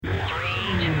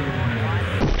All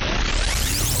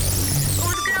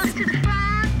the girls to the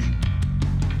front.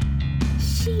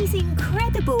 She's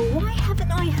incredible. Why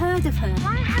haven't I heard of her?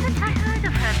 Why haven't I heard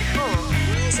of her before?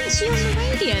 Why isn't she on the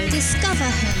radio? Discover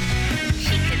her.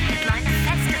 She could headline a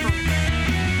festival.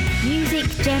 Music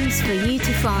gems for you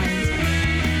to find.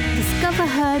 Discover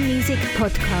Her Music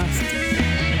Podcast.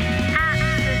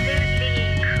 Absolutely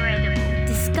incredible.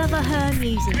 Discover Her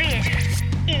Music. This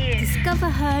is Discover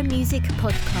Her Music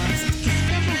Podcast.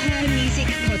 Discover her music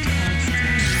podcast.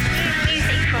 new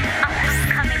music from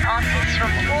up-and-coming artists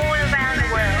from all around the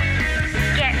world.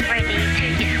 Get ready to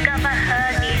discover her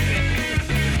music.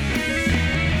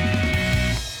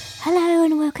 Hello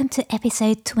and welcome to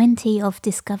episode 20 of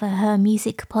Discover Her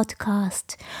Music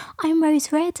Podcast. I'm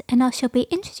Rose Red and I shall be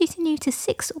introducing you to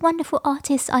 6 wonderful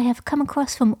artists I have come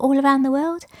across from all around the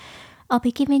world. I'll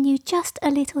be giving you just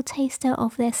a little taster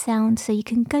of their sound so you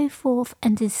can go forth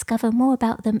and discover more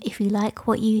about them if you like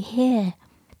what you hear.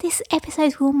 This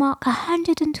episode will mark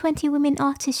 120 women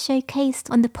artists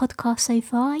showcased on the podcast so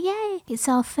far. Yay! It's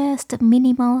our first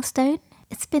mini milestone.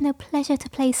 It's been a pleasure to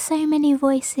play so many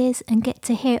voices and get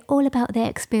to hear all about their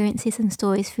experiences and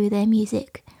stories through their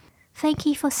music. Thank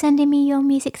you for sending me your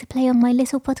music to play on my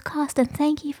little podcast, and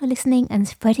thank you for listening and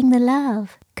spreading the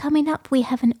love. Coming up, we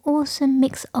have an awesome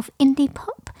mix of indie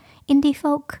pop, indie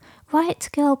folk, riot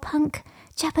girl punk,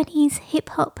 Japanese hip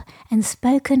hop, and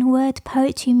spoken word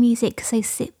poetry music, so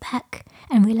sit back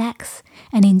and relax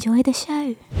and enjoy the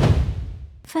show.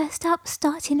 First up,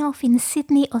 starting off in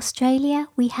Sydney, Australia,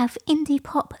 we have indie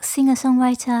pop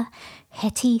singer-songwriter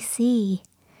Hetty C.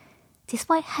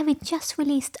 Despite having just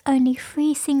released only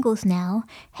 3 singles now,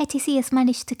 Hetty C has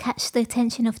managed to catch the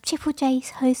attention of Triple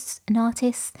J's hosts and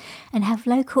artists and have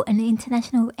local and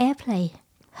international airplay.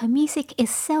 Her music is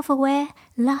self-aware,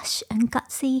 lush and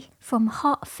gutsy, from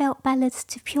heartfelt ballads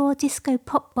to pure disco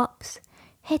pop bops.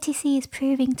 Hetty C is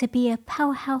proving to be a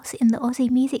powerhouse in the Aussie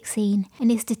music scene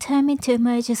and is determined to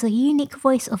emerge as a unique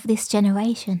voice of this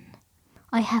generation.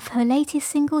 I have her latest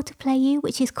single to play you,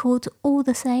 which is called All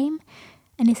the Same,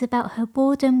 and is about her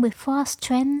boredom with fast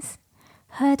trends,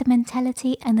 herd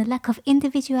mentality and the lack of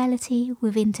individuality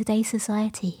within today's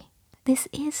society. This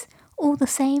is All the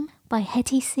Same by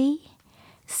Hetty C.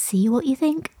 See what you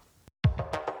think.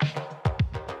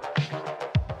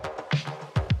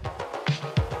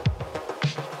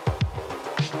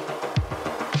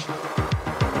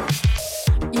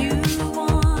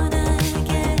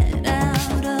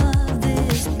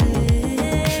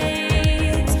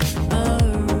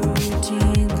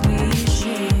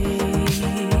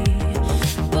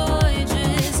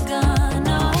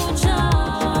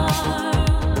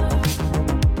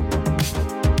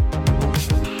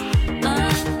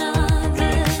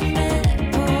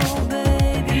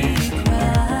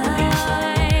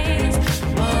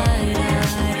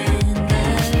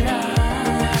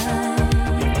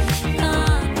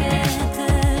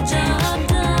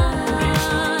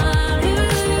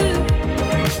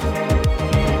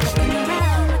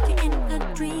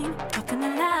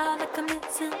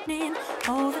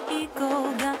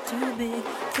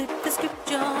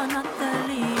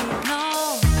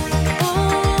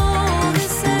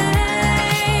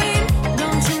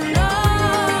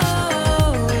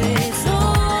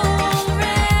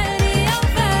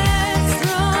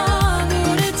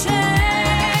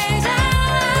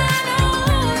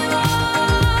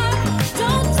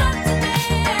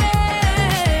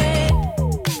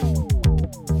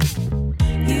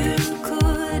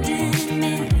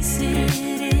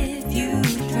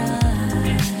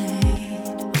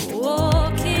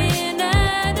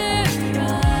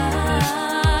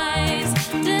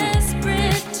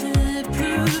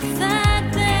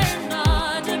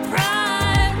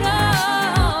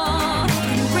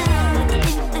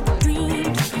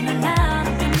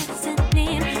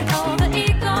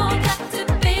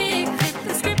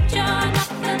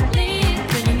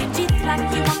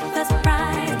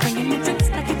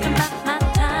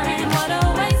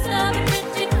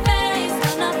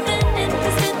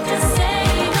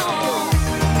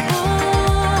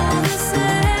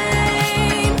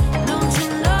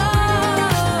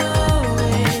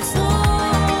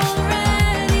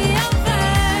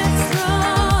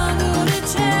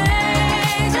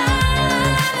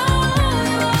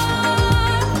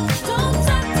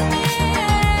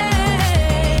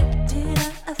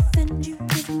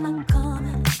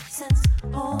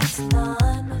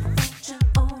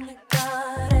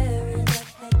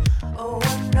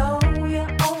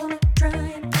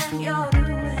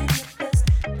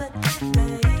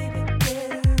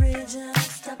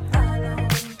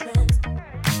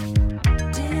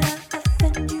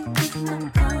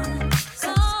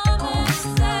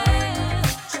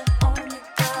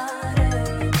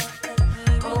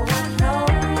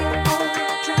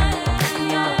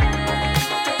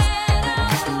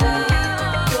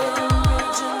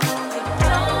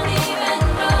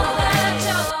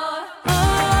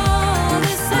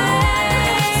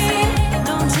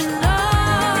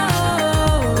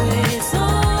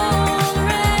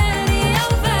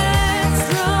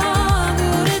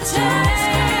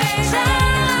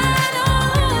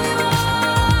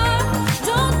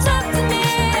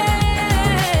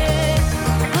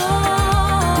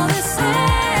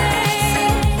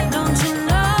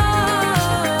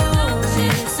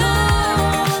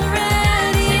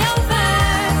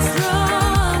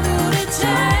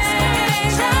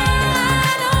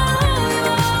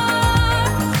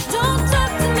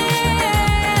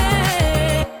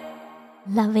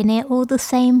 Loving It All the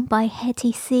Same by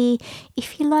Hetty C.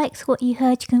 If you liked what you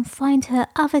heard, you can find her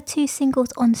other 2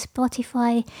 singles on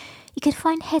Spotify. You can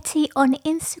find Hetty on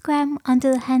Instagram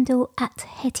under the handle at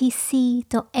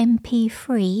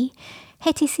hettyc.mp3.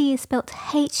 Hetty C is spelled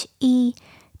HETTICEE.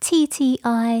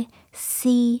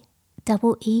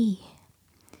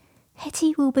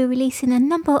 Hetty will be releasing a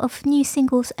number of new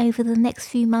singles over the next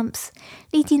few months,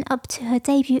 leading up to her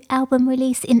debut album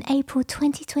release in April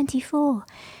 2024.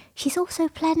 She's also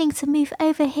planning to move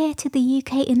over here to the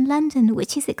UK in London,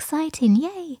 which is exciting,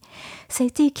 yay! So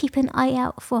do keep an eye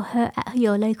out for her at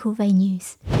your local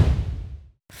venues.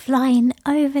 Flying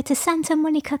over to Santa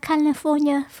Monica,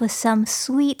 California for some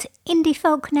sweet indie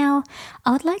folk now,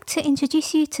 I would like to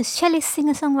introduce you to cellist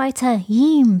singer-songwriter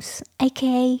Yeems,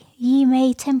 aka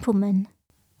Yimei Templeman.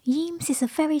 Yeems is a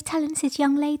very talented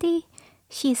young lady.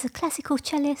 She is a classical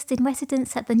cellist in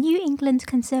residence at the New England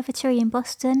Conservatory in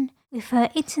Boston, with her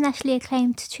internationally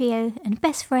acclaimed trio and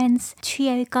best friends,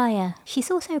 Trio Gaia.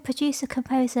 She's also a producer,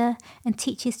 composer, and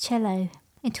teaches cello.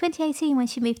 In 2018, when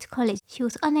she moved to college, she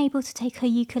was unable to take her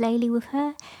ukulele with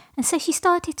her, and so she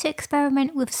started to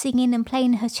experiment with singing and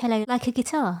playing her cello like a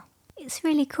guitar. It's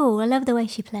really cool, I love the way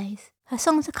she plays. Her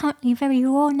songs are currently very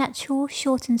raw, natural,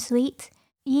 short and sweet.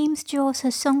 Yeems draws her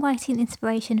songwriting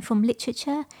inspiration from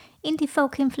literature, indie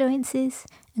folk influences,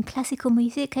 and classical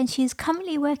music, and she is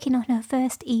currently working on her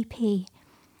first EP.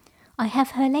 I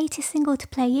have her latest single to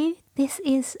play you. This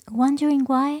is Wondering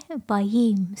Why by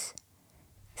Yeems.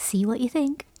 See what you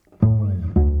think.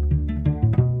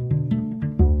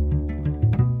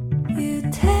 You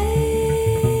take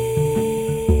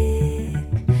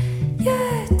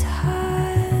your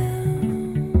time.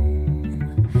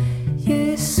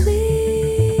 You're sweet.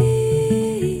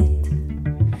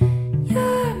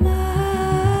 You're mine.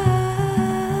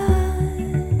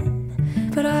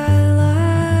 But I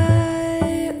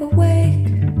lie awake,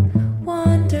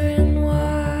 wondering why.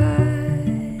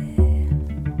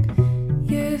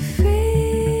 You're free.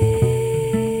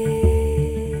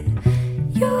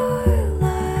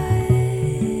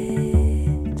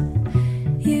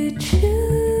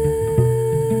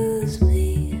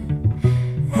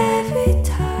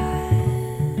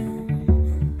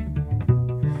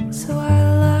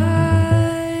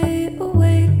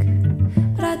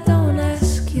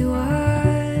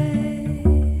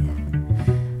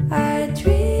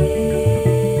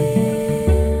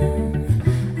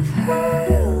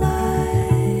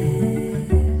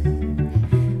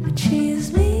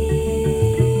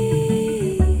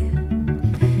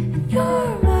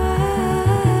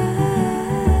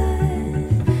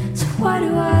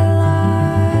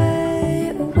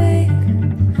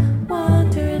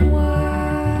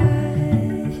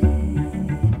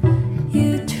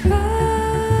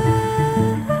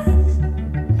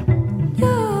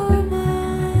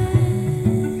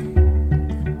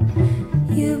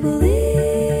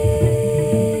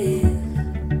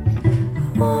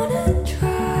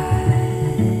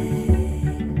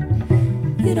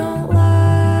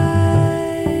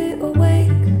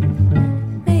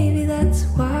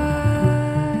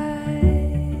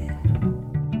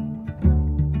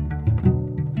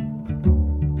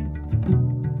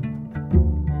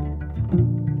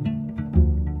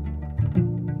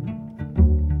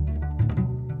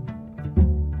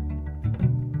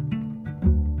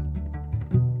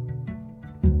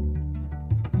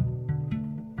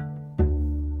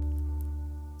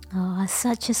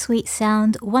 Such a sweet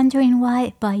sound. Wondering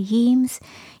Why by Yeems.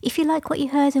 If you like what you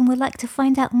heard and would like to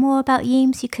find out more about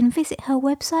Yeems, you can visit her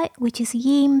website, which is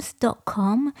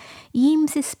yeems.com.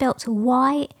 Yeems is spelt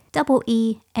Y-E-E-M-Z,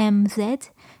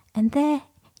 and there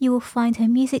you will find her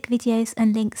music videos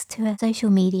and links to her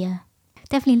social media.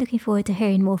 Definitely looking forward to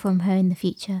hearing more from her in the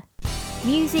future.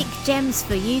 Music gems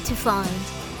for you to find.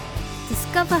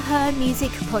 Discover Her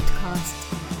Music Podcast.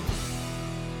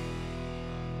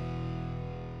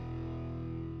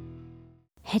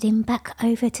 Heading back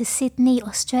over to Sydney,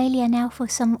 Australia now for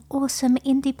some awesome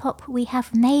indie pop. We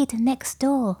have Nade Next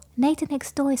Door. Nade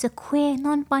Next Door is a queer,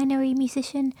 non-binary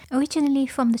musician originally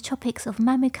from the tropics of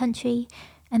Mamu country,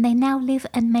 and they now live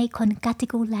and make on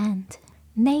Gadigal land.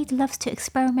 Nade loves to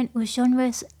experiment with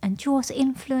genres and draws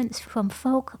influence from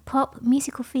folk, pop,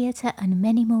 musical theatre and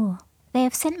many more. They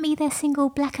have sent me their single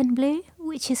Black and Blue,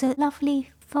 which is a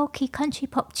lovely folky country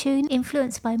pop tune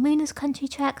influenced by Mooner's country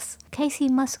tracks, Casey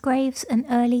Musgraves and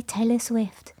early Taylor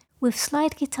Swift. With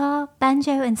slide guitar,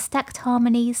 banjo and stacked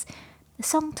harmonies, the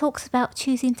song talks about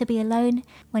choosing to be alone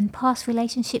when past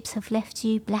relationships have left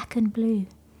you black and blue.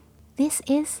 This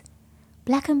is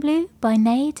Black and Blue by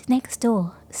Nade Next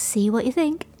Door. See what you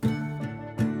think.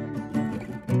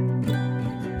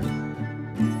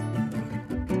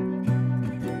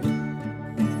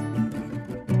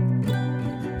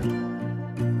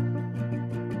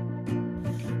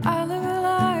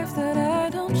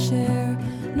 share.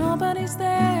 Nobody's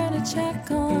there to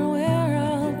check on where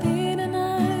I'll be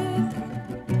tonight,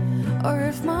 or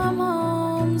if my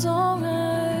mom's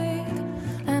alright.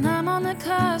 And I'm on the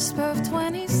cusp of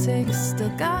 26, still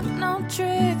got no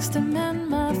tricks to mend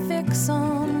my fix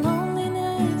on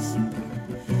loneliness.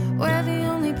 We're the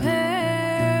only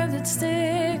pair that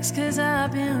sticks, 'cause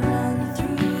I've been run through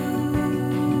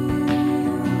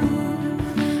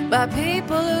by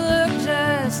people who look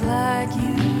just like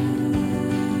you.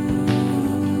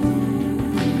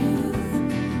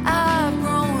 I've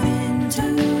grown into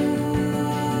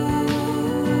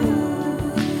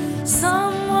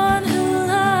someone who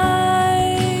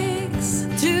likes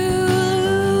to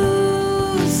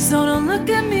lose. So don't look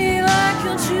at me like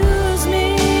you'll choose me.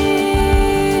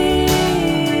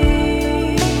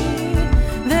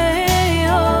 They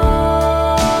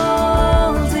all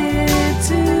did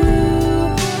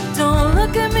too. Don't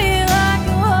look at me like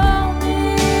you hold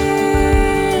me.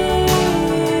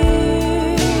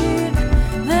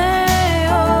 They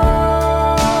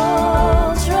all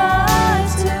tried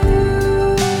to.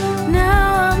 Now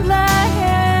I'm black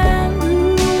and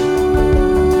blue.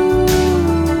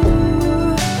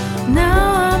 Now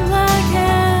I'm black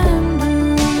and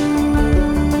blue.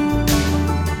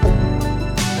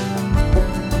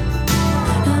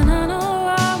 And I know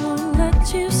I won't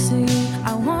let you see.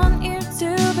 I want you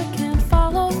to, but can't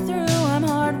follow through. I'm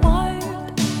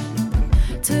hardwired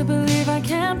to believe I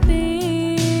can't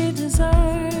be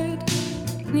desired.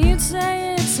 You'd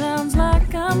say it sounds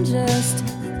like I'm just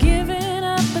giving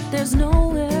up, but there's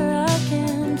nowhere I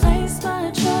can place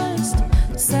my trust.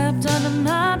 Stepped under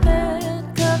my bed,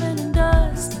 covered in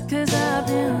dust, 'cause I've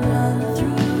been run through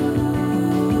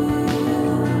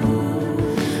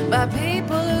by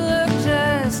people who look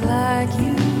just like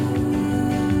you.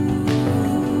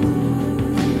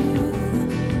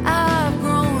 I've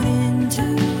grown into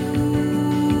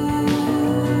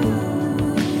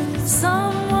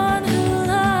someone who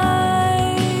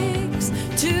likes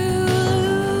to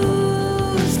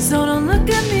lose. So don't look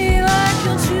at me like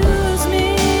you'll choose me.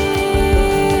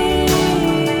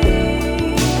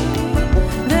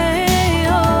 They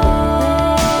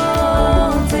all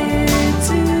did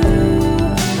too.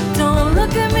 Don't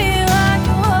look at me like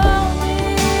you hold me.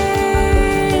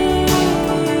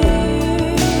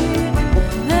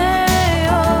 They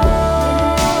all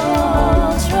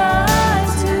tried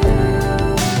to.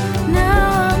 Now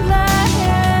I'm black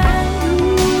and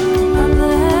blue. I'm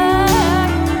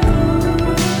black and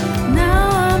blue. Now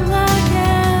I'm black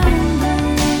and blue.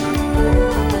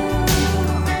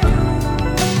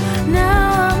 Now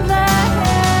I'm black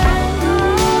and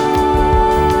blue.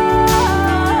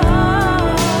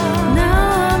 Now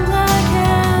I'm black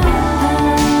and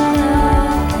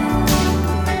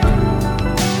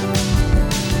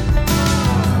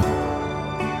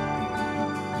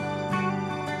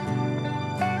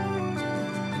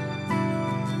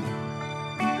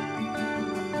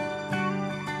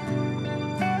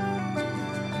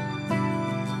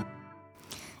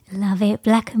Love it.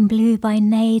 Black and Blue by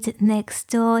Nade Next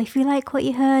Door. If you like what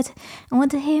you heard and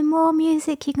want to hear more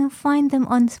music, you can find them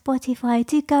on Spotify.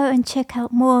 Do go and check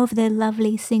out more of their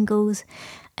lovely singles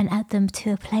and add them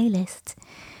to a playlist.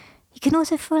 You can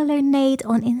also follow Nade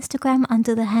on Instagram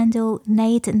under the handle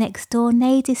Nade Next Door.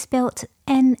 Nade is spelt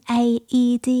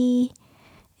Naed.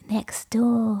 Next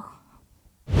Door.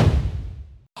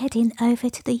 Heading over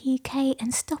to the UK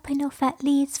and stopping off at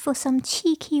Leeds for some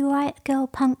cheeky riot girl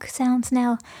punk sounds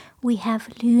now, we have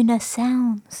Lunar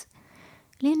Sounds.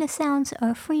 Lunar Sounds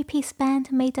are a three-piece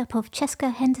band made up of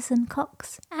Cheska Henderson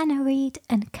Cox, Anna Reid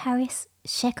and Karis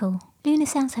Shekel. Lunar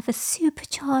Sounds have a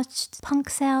supercharged punk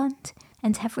sound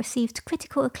and have received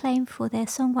critical acclaim for their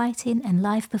songwriting and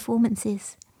live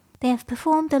performances. They have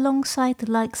performed alongside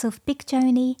the likes of Big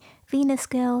Joni, Venus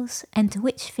Girls and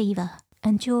Witch Fever,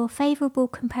 and draw favourable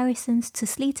comparisons to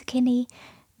Sleater Kinney,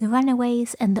 The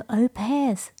Runaways and the Au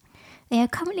Pairs. They are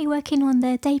currently working on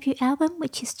their debut album,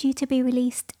 which is due to be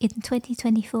released in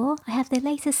 2024. I have their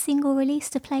latest single release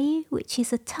to play you, which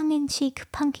is a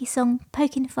tongue-in-cheek punky song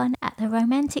poking fun at the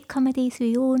romantic comedies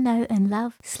we all know and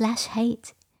love /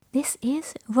 hate. This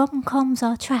is Rom-Coms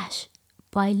Are Trash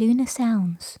by Lunar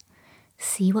Sounds.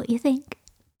 See what you think.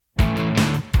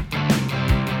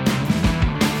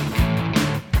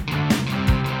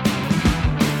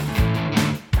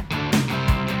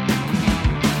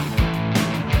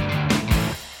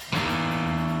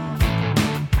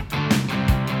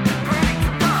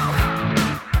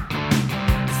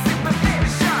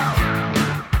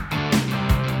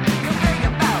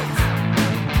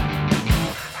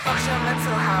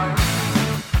 Mental health,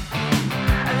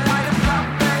 a light of love,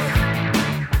 babe.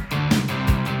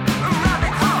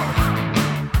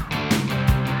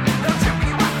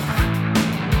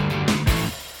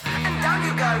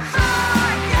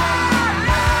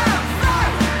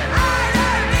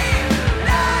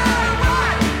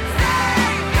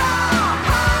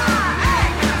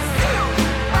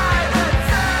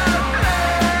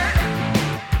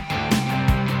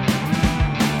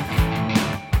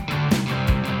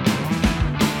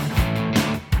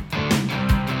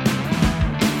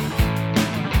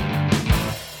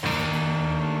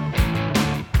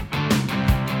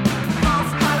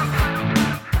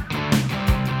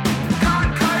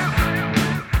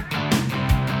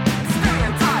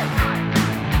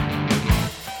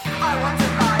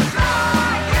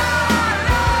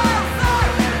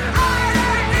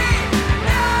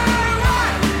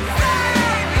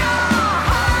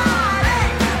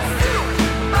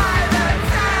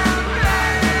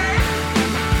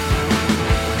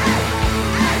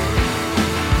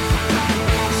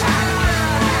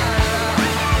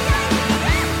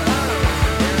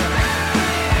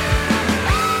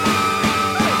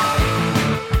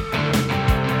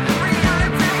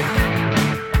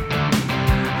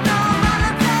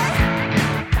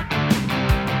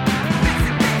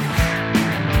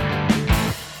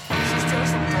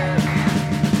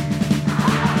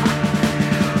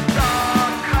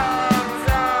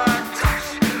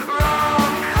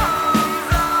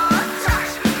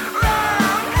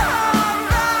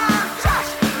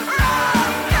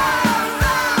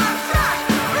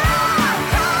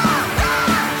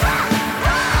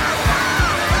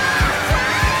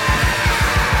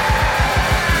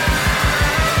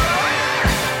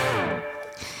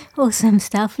 Awesome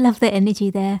stuff, love the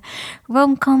energy there.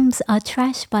 Rom-coms are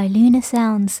trash by Lunar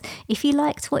Sounds. If you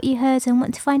liked what you heard and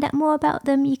want to find out more about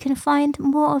them, you can find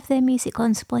more of their music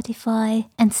on Spotify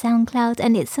and SoundCloud,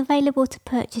 and it's available to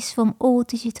purchase from all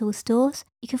digital stores.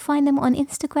 You can find them on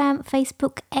Instagram,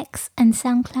 Facebook, X and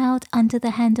SoundCloud under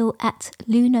the handle at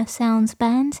Lunar Sounds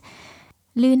Band.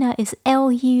 Lunar is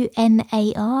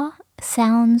Lunar,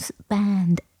 Sounds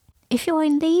Band. If you're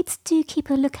in Leeds, do keep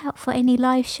a lookout for any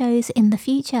live shows in the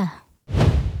future.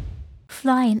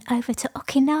 Flying over to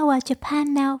Okinawa,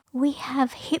 Japan now, we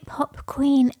have hip-hop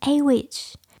queen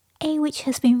A-Witch. A-Witch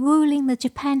has been ruling the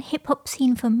Japan hip-hop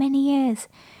scene for many years.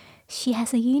 She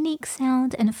has a unique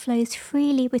sound and flows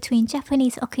freely between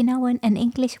Japanese, Okinawan and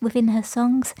English within her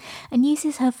songs, and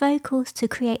uses her vocals to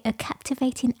create a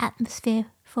captivating atmosphere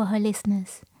for her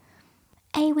listeners.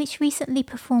 A-Witch recently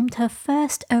performed her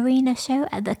first arena show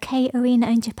at the K Arena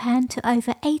in Japan to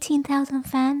over 18,000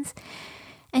 fans,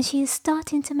 and she is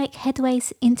starting to make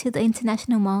headways into the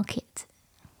international market.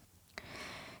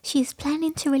 She is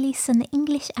planning to release an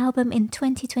English album in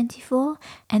 2024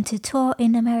 and to tour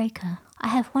in America. I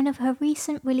have one of her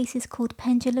recent releases called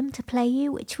Pendulum to play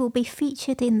you, which will be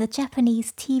featured in the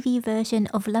Japanese TV version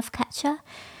of Lovecatcher,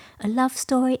 a love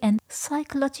story and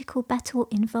psychological battle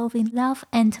involving love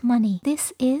and money.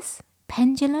 This is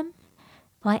Pendulum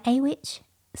by A-Witch.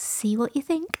 See what you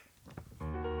think.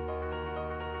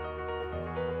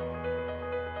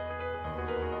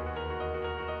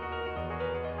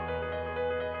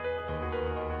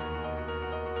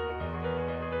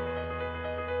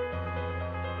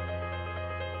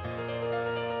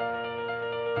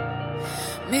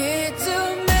 見つめ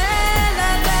ら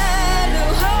れる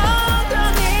ほど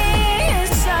に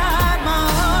Inside my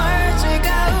heart 違う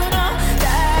の大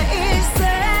切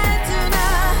な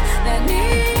何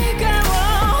か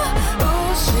を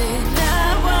失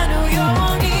わぬよ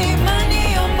うに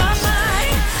Money on my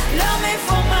mind Love me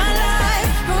for my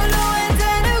life 震えて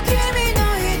る君の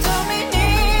瞳に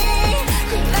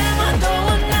くれまと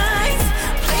う Nights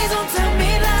Please don't tell me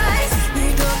lies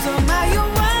二度と迷わ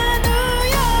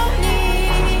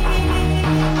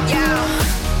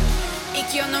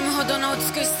息を飲むほどの美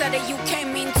しさで You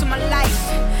came into my life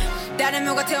誰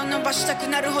もが手を伸ばしたく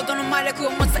なるほどの魔力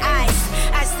を持つ Eyes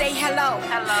I say hello,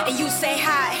 and you say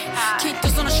hi きっと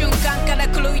その瞬間から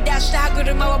狂い出した歯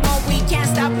車はもう We can't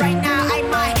stop right now I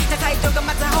might 高いとが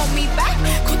また hold me back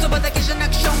言葉だけじゃな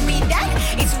く show me that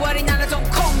偽りなら don't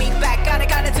call me back あれ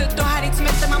からずっと張り詰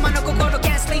めたままの心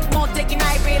Can't sleep もうでき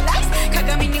ない Realize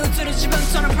鏡に映る自分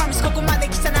との Promise ここまで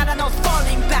来たなら No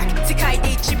falling back 世界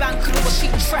で一番苦しい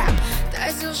Trap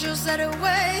大数集され Wave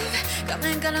画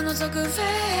面から覗く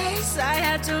Face I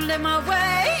had to live my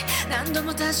way 何度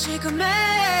も確かめ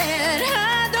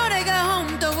どれが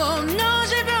本当の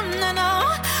自分なの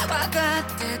分かっ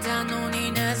てたの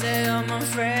になぜ I'm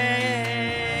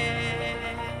afraid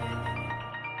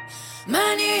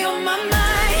Money on my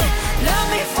mind Love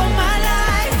me for my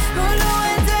life 震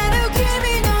えてる君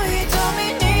の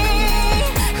瞳に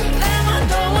くれま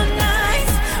とう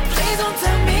Nights Please don't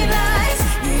tell me lies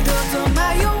二度と迷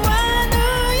わぬ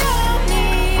ように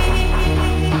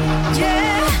Yeah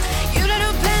揺れる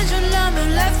pendulum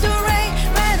left to right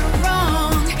right or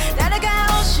wrong 誰が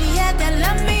教えて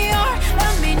Love me or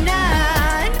love me not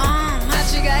間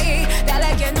違いだら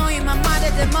けの今まで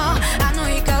でもあの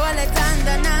日変われたん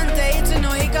だなんていつ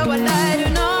の日か笑え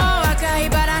るの赤い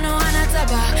バラの花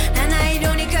束七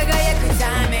色に輝く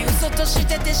ため嘘とし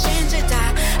てて信じ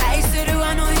た愛する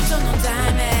あの人のた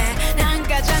めなん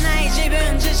かじゃない自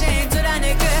分自身貫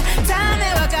くた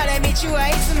め分かれ道は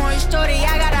いつも一人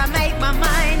やがら Make my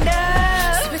mind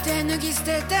up 全て脱ぎ捨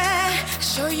てて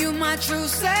Show you my true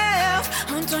self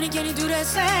本当に気にdo the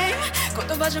same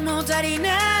言葉じゃもう足りな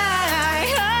い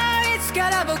いつか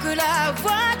ら僕らはこ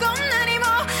んなにも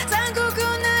残酷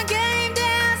なゲームで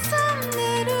遊ん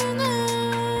でるの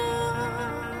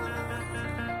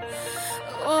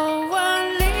終わ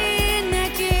りな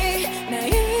き音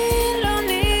色に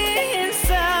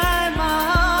Inside my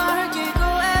heart 聞こ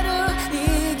える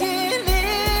握り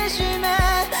しめ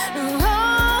るほ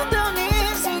どに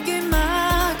隙間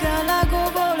からこ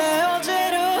ぼれ落ち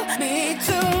る見つ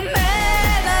め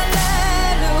られ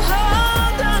るほ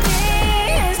どに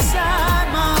Inside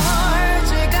my heart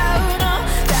違うの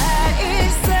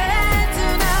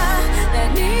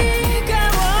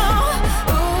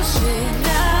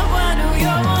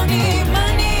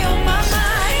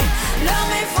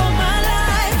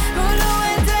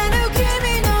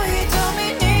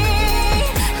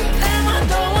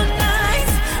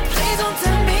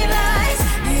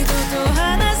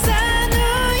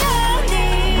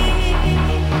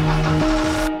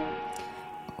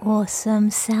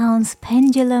sounds,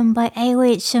 Pendulum by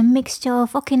A-Witch, a mixture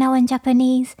of Okinawan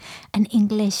Japanese and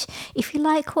English. If you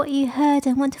like what you heard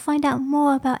and want to find out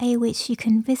more about A-Witch, you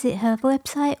can visit her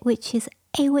website, which is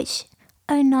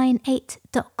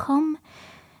awitch098.com.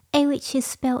 A-Witch is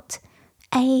spelt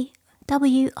A-W-I-C-H.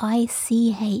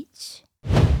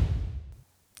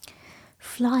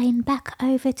 Flying back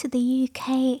over to the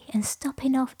UK and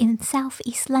stopping off in South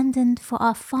East London for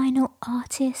our final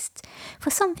artist. For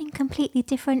something completely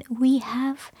different, we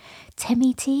have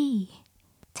Temi T.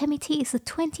 Temi T is a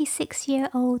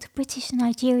 26-year-old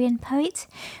British-Nigerian poet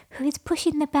who is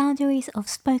pushing the boundaries of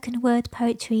spoken word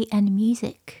poetry and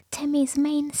music. Temi's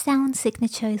main sound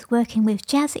signature is working with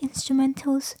jazz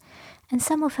instrumentals, and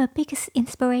some of her biggest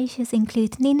inspirations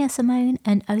include Nina Simone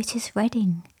and Otis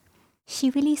Redding.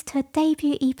 She released her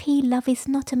debut EP Love Is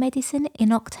Not a Medicine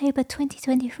in October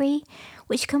 2023,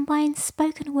 which combines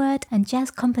spoken word and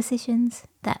jazz compositions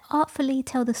that artfully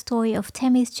tell the story of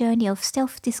Temi's journey of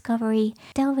self-discovery,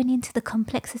 delving into the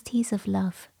complexities of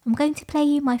love. I'm going to play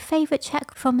you my favourite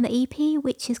track from the EP,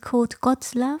 which is called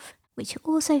God's Love, which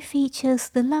also features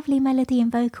the lovely melody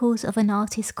and vocals of an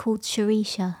artist called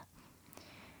Sharisha.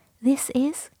 This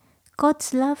is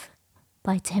God's Love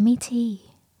by Temi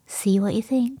T. See what you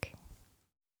think.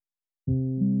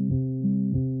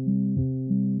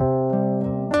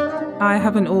 I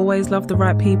haven't always loved the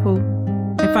right people.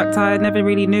 In fact, I never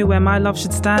really knew where my love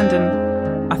should stand,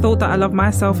 and I thought that I loved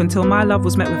myself until my love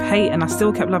was met with hate, and I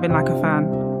still kept loving like a fan.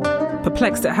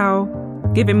 Perplexed at how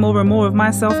giving more and more of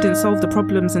myself didn't solve the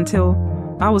problems until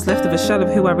I was left with a shell of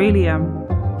who I really am.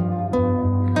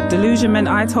 Delusion meant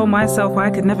I told myself I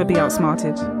could never be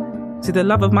outsmarted. To the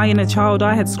love of my inner child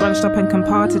I had scrunched up and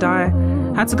comparted, I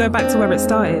had to go back to where it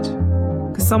started.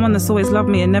 Cause someone that's always loved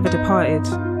me and never departed.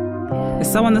 It's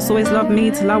someone that's always loved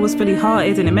me till I was fully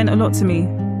hearted, and it meant a lot to me.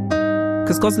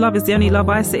 Cause God's love is the only love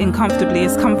I sit in comfortably.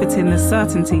 It's comforting, there's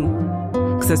certainty.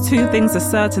 Cause there's two things are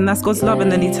certain, that's God's love and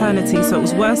then eternity. So it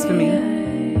was worse for me.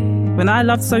 When I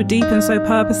loved so deep and so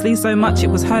purposely, so much it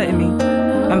was hurting me.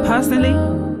 And personally,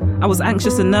 I was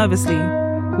anxious and nervously,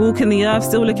 walking the earth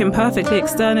still looking perfectly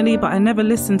externally, but I never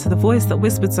listened to the voice that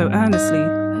whispered so earnestly.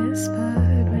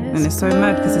 And it's so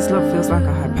mad because this love feels like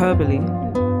a hyperbole.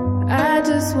 I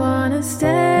just wanna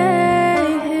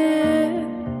stay here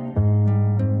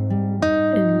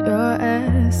in your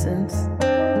essence,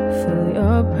 feel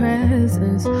your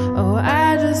presence. Oh,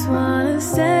 I just wanna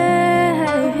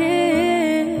stay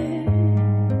here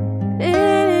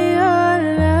in your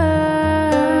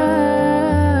love.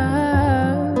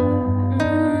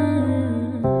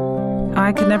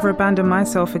 I could never abandon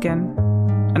myself again.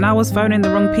 And I was phoning the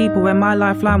wrong people when my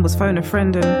lifeline was phone a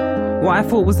friend, and what I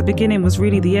thought was the beginning was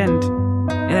really the end.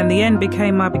 And then the end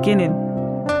became my beginning,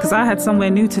 cause I had somewhere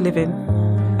new to live in.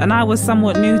 And I was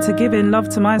somewhat new to giving love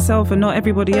to myself and not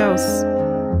everybody else.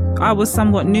 I was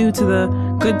somewhat new to the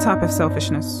good type of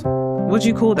selfishness. What do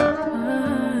you call that?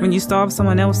 When you starve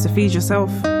someone else to feed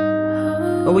yourself?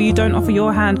 Or when you don't offer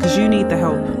your hand cause you need the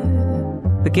help?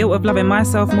 The guilt of loving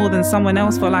myself more than someone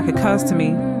else felt like a curse to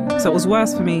me, so it was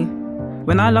worse for me.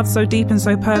 When I loved so deep and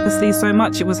so purposely, so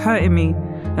much it was hurting me.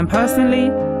 And personally,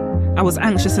 I was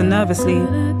anxious and nervously,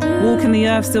 walking the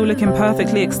earth still looking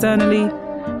perfectly externally,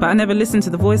 but I never listened to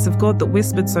the voice of God that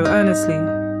whispered so earnestly.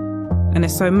 And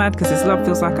it's so mad because his love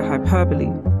feels like a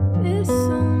hyperbole.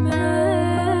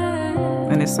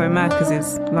 And it's so mad because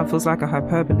his love feels like a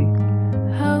hyperbole.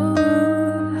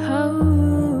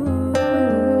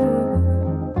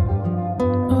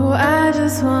 Oh, I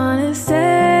just wanna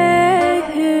stay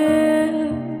here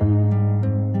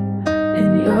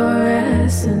in your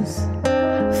essence,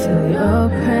 feel your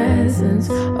presence.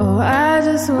 Oh, I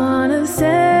just wanna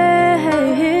stay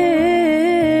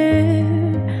here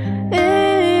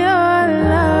in your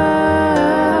love.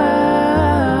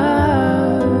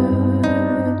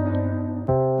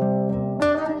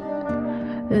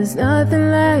 There's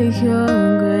nothing like your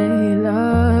great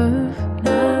love.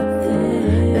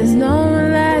 There's no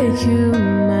one like you,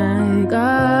 my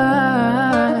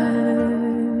God.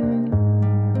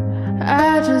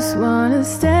 I just wanna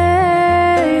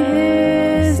stay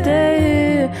here,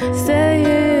 stay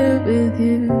here with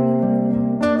you.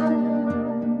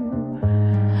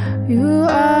 You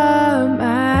are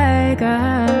my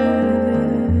God.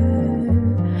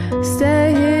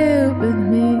 Stay here with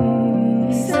me.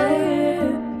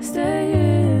 Stay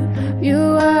here. You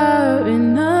are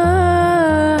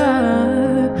enough,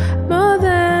 more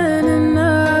than enough.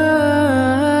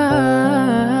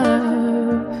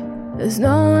 There's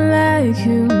no one like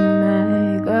you,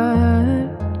 my God.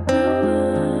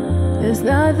 There's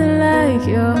nothing like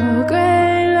your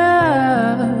great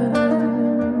love.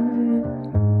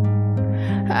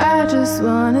 I just just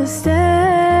wanna stay here.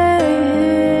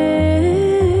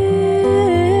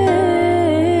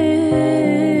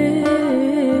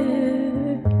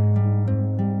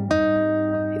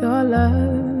 Your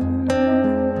love,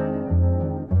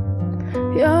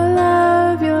 your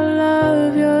love, your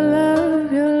love, your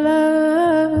love, your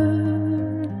love.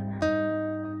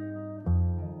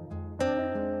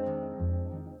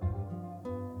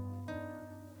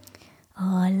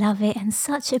 Oh, I love it, and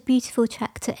such a beautiful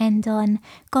track to end on.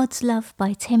 God's Love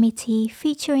by Temi T,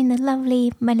 featuring the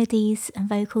lovely melodies and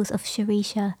vocals of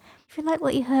Sharisha. If you like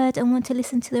what you heard and want to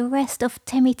listen to the rest of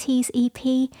Temi T's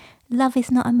EP, Love Is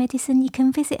Not a Medicine, you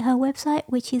can visit her website,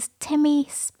 which is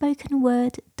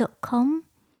temispokenword.com.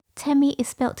 Temi is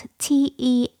spelt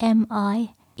Temi.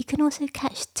 You can also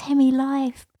catch Temi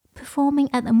live, performing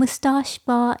at the Moustache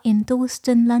Bar in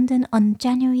Dalston, London on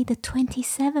January the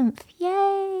 27th.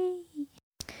 Yay!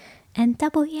 And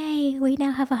double yay, we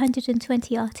now have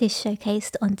 120 artists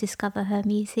showcased on Discover Her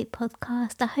Music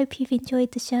podcast. I hope you've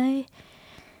enjoyed the show.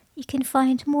 You can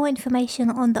find more information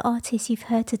on the artists you've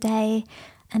heard today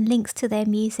and links to their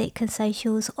music and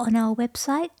socials on our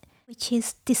website, which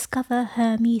is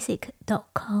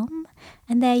discoverhermusic.com.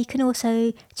 And there you can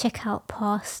also check out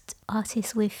past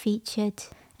artists we've featured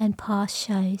and past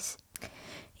shows.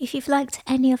 If you've liked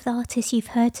any of the artists you've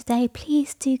heard today,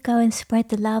 please do go and spread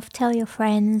the love. Tell your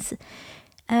friends.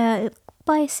 Buy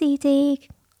a CD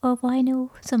or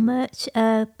vinyl, some merch.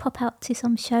 Pop out to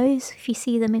some shows if you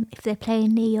see them, if they're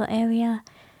playing near your area.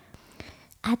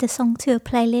 Add a song to a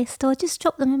playlist, or just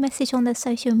drop them a message on their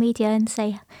social media and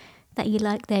say that you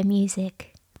like their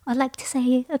music. I'd like to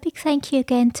say a big thank you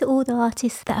again to all the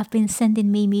artists that have been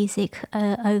sending me music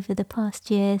over the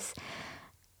past years.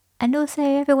 And also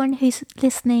everyone who's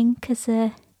listening, because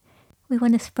we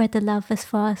want to spread the love as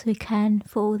far as we can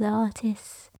for all the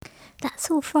artists.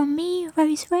 That's all from me,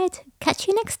 Rose Red. Catch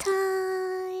you next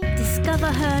time.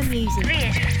 Discover Her Music.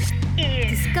 This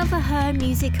is Discover Her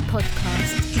Music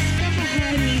podcast. Discover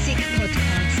Her Music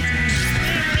Podcast.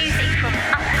 new music from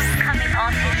up-and-coming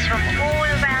artists from all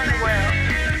around the world.